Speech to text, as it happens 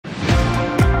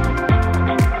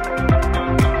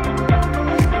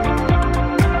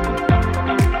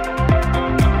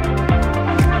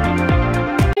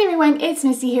everyone, it's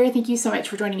Misty here. Thank you so much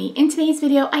for joining me. In today's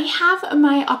video, I have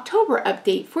my October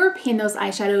update for Pan Those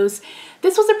Eyeshadows.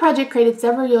 This was a project created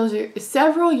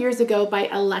several years ago by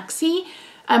Alexi.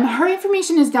 Her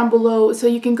information is down below, so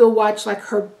you can go watch like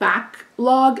her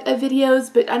backlog of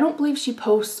videos, but I don't believe she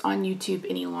posts on YouTube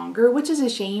any longer, which is a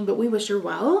shame, but we wish her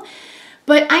well.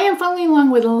 But I am following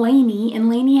along with Lainey, and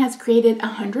Lainey has created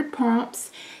 100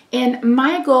 prompts, and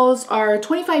my goals are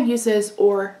 25 uses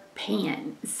or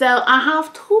pan. So I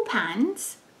have two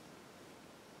pans.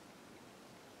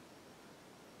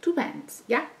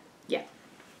 Yeah.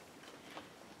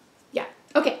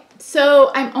 Okay, so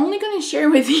I'm only going to share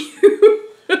with you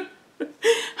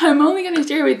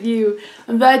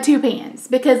the two pans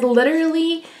because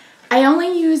literally I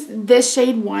only use this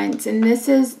shade once, and this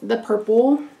is the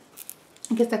purple.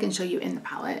 I guess I can show you in the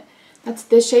palette. That's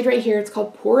this shade right here. It's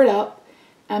called Pour It Up.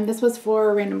 This was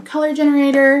for a random color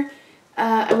generator.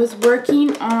 I was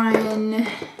working on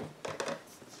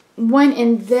one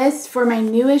in this for my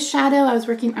newest shadow.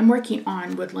 I'm working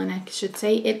on Woodland, I should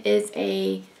say. It is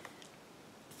a,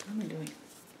 what am I doing?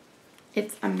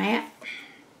 It's a matte.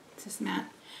 It's this matte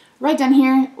right down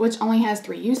here, which only has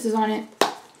 3 uses on it.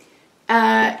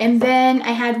 And then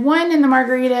I had one in the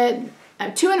margarita,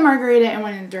 2 in the margarita, and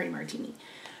 1 in the dirty martini.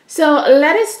 So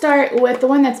let us start with the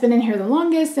one that's been in here the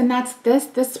longest, and that's this.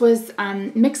 This was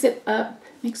Mix It Up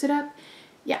by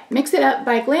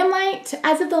Glamlite.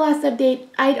 As of the last update,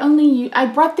 I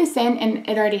brought this in and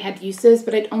it already had uses,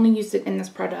 but I'd only used it in this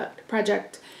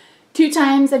project 2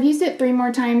 times. I've used it 3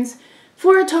 more times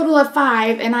for a total of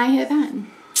 5, and I hit pan.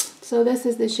 So this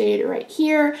is the shade right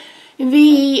here.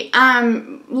 The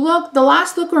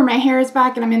last look where my hair is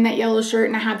back and I'm in that yellow shirt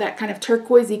and I have that kind of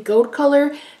turquoisey gold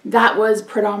color, that was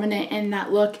predominant in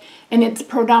that look, and it's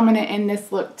predominant in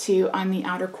this look too on the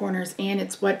outer corners, and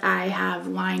it's what I have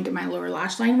lined my lower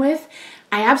lash line with.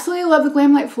 I absolutely love the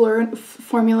Glamlite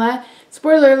formula.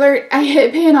 Spoiler alert, I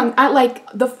hit pan on, like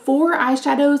the 4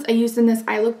 eyeshadows I used in this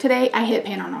eye look today, I hit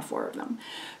pan on all 4 of them.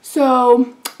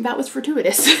 So that was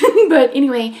fortuitous. But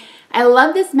anyway, I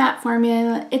love this matte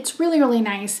formula. It's really, really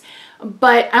nice.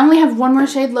 But I only have 1 more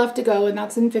shade left to go, and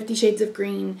that's in 50 Shades of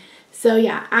Green. So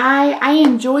yeah, I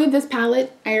enjoyed this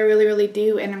palette. I really, really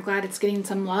do, and I'm glad it's getting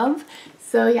some love.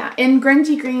 So yeah, and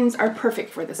grungy greens are perfect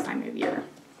for this time of year.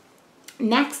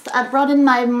 Next, I brought in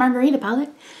my margarita palette.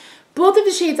 Both of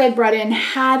the shades I brought in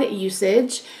had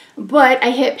usage, but I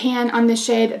hit pan on the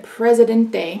shade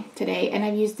Presidente today, and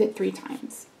I've used it 3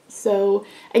 times. So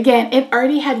again, it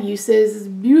already had uses.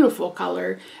 Beautiful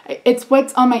color. It's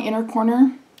what's on my inner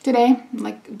corner today,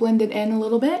 like blended in a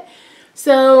little bit.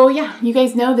 So yeah, you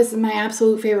guys know this is my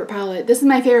absolute favorite palette. This is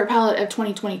my favorite palette of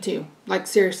 2022. Like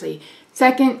seriously.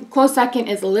 Close second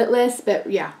is Litless, but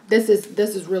yeah, this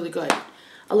is really good.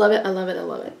 I love it. I love it. I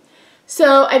love it.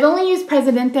 So I've only used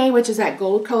Presidente, which is that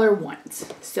gold color, once.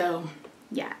 So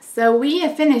yeah, so we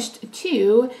have finished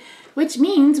 2. Which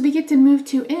means we get to move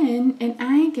to in, and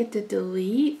I get to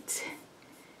delete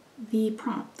the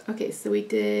prompt. Okay, so we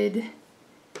did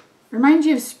Remind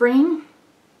You of Spring,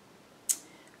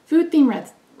 Food Theme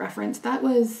Reference. That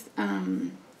was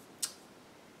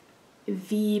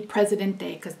the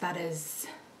Presidente, because that is,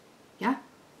 yeah,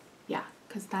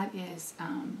 because that is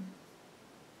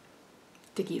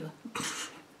tequila.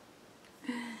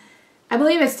 I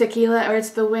believe it's tequila, or it's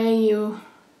the way you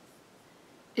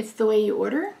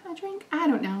order a drink. I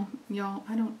don't know, y'all.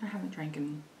 I haven't drank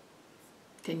in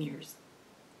 10 years.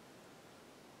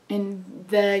 And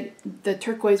the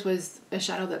turquoise was a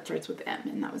shadow that starts with M,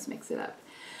 and that was Mix It Up.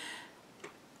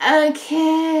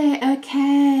 Okay.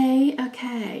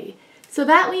 So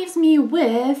that leaves me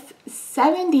with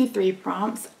 73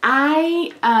 prompts.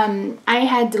 I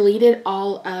had deleted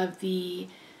all of the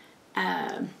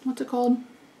what's it called?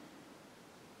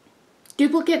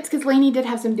 Duplicates, because Lainey did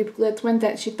have some duplicates, ones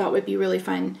that she thought would be really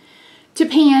fun to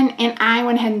pan, and I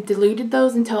went ahead and deleted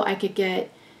those until I could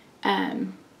get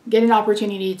an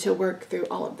opportunity to work through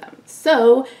all of them.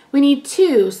 So we need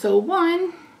 2. So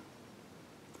 1,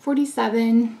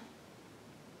 47,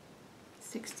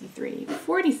 63.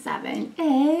 47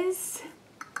 is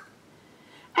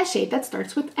a shade that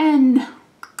starts with N,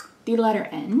 the letter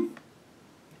N.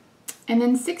 And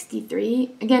then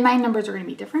 63, again, my numbers are going to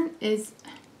be different, is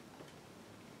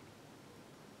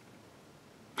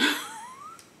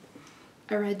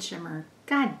a red shimmer.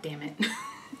 God damn it.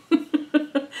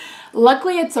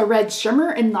 Luckily it's a red shimmer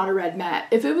and not a red matte.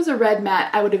 If it was a red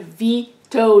matte, I would have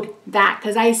vetoed that,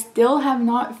 because I still have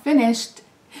not finished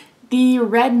the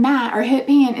red matte, or hit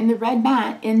pan in the red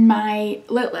matte in my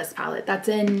Litless palette. That's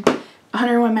in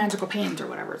 101 Magical Pans, or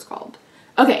whatever it's called.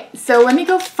 Okay, so let me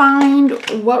go find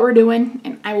what we're doing,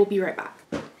 and I will be right back.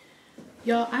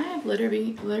 Y'all, I have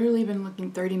literally been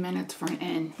looking 30 minutes for an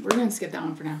N. We're gonna skip that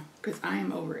one for now because I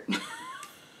am over it.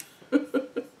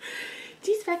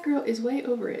 Geez, fat girl is way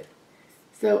over it.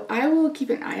 So I will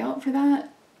keep an eye out for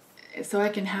that so I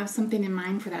can have something in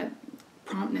mind for that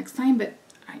prompt next time, but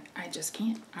I just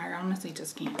can't. I honestly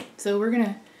just can't. So we're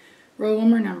gonna roll one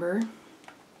more number.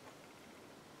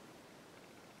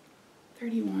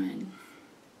 31.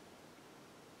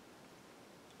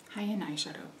 High-end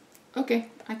eyeshadow. Okay,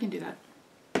 I can do that.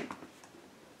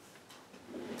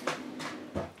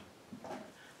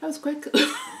 That was quick.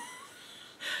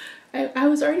 I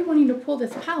was already wanting to pull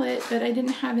this palette, but I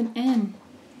didn't have an N.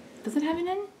 Does it have an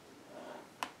N?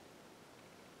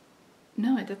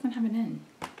 No, it doesn't have an N.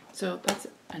 So that's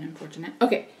unfortunate.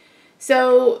 Okay,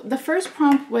 so the first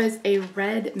prompt was a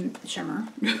red shimmer.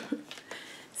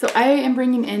 So I am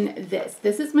bringing in this.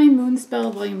 This is my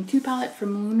Moonspell Volume 2 palette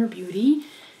from Lunar Beauty.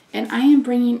 And I am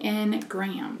bringing in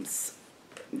Grams.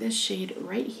 This shade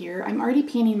right here. I'm already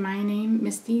panning my name,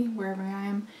 Misty, wherever I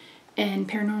am, and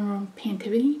Paranormal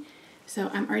Pantivity.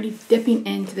 So I'm already dipping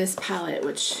into this palette,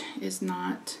 which is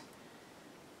not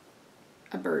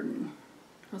a burden.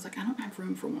 I was like, I don't have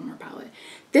room for one more palette.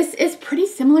 This is pretty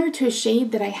similar to a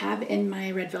shade that I have in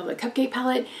my Red Velvet Cupcake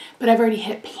palette, but I've already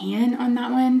hit pan on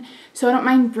that one. So I don't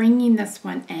mind bringing this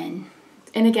one in.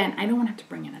 And again, I don't want to have to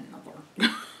bring in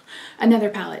another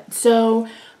palette. So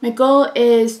my goal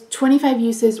is 25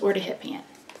 uses or to hit pan.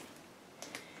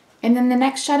 And then the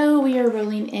next shadow we are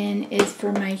rolling in is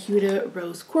for my Huda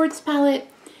Rose Quartz palette.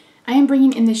 I am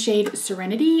bringing in the shade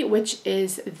Serenity, which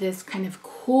is this kind of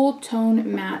cool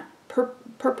tone matte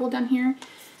purple down here.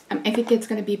 I think it's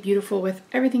going to be beautiful with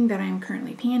everything that I'm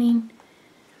currently panning.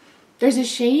 There's a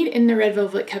shade in the Red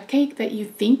Velvet Cupcake that you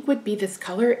think would be this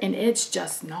color, and it's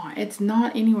just not. It's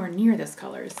not anywhere near this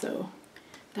color, so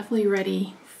definitely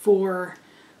ready for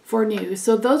new.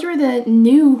 So those are the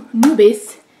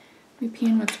newbies. We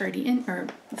pan what's already in, or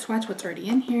swatch what's already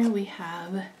in here. We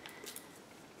have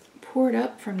Poured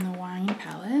Up from the Wine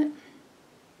palette.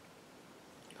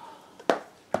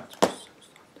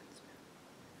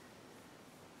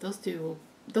 Those two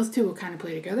will kind of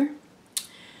play together.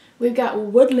 We've got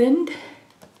Woodland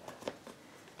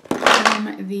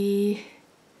from the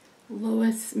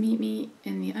Lois Meet Me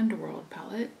in the Underworld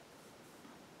palette.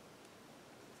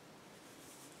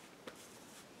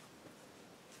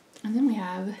 And then we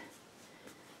have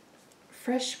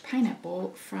Fresh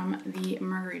Pineapple from the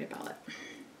Margarita palette.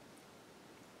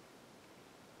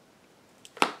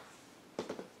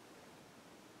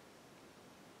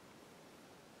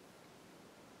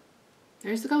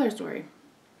 There's the color story.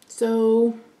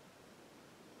 So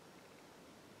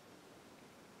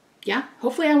yeah,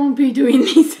 hopefully I won't be doing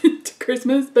these to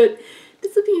Christmas, but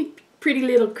this will be a pretty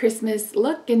little Christmas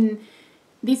look, and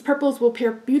these purples will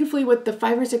pair beautifully with the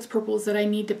 5 or 6 purples that I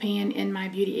need to pan in my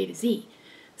Beauty A to Z.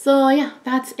 So yeah,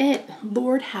 that's it.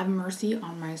 Lord have mercy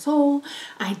on my soul.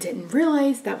 I didn't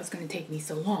realize that was going to take me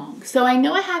so long. So I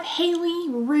know I have Haley,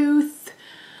 Ruth,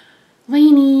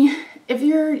 Lainey. If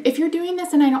you're doing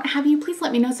this and I don't have you, please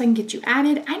let me know so I can get you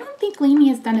added. I don't think Lainey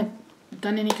has done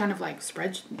any kind of like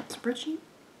spreadsheet.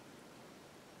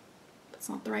 That's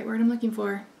not the right word I'm looking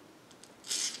for.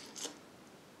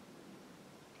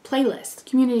 Playlist,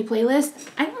 community playlist.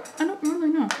 I don't really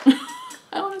know.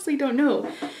 I honestly don't know.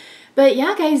 But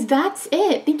yeah, guys, that's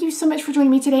it. Thank you so much for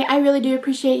joining me today. I really do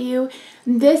appreciate you.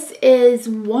 This is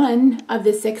one of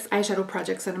the 6 eyeshadow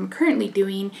projects that I'm currently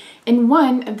doing, and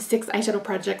one of the 6 eyeshadow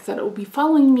projects that will be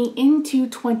following me into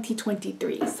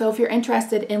 2023. So if you're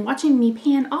interested in watching me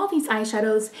pan all these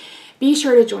eyeshadows, be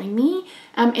sure to join me.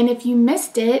 And if you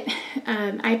missed it,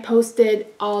 I posted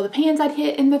all the pans I'd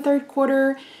hit in the 3rd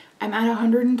quarter. I'm at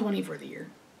 120 for the year.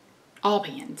 All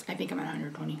pans. I think I'm at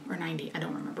 120 or 90. I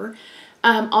don't remember.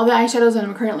 All the eyeshadows that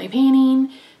I'm currently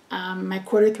painting, my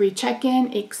quarter 3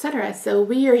 check-in, etc. So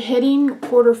we are hitting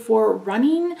quarter 4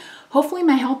 running. Hopefully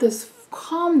my health is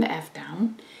calmed the F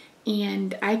down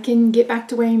and I can get back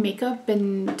to wearing makeup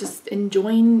and just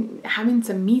enjoying having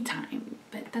some me time.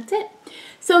 But that's it.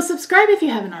 So subscribe if you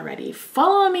haven't already.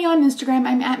 Follow me on Instagram.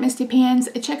 I'm at Misty Pans.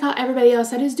 Check out everybody else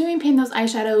that is doing pan those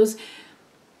eyeshadows.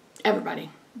 Everybody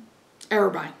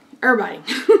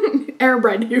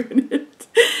doing it.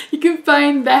 You can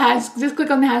find the just click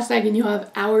on the hashtag and you'll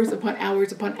have hours upon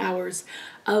hours upon hours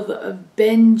of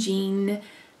binging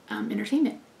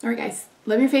entertainment. All right, guys,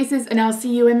 love your faces, and I'll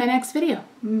see you in my next video.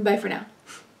 Bye for now.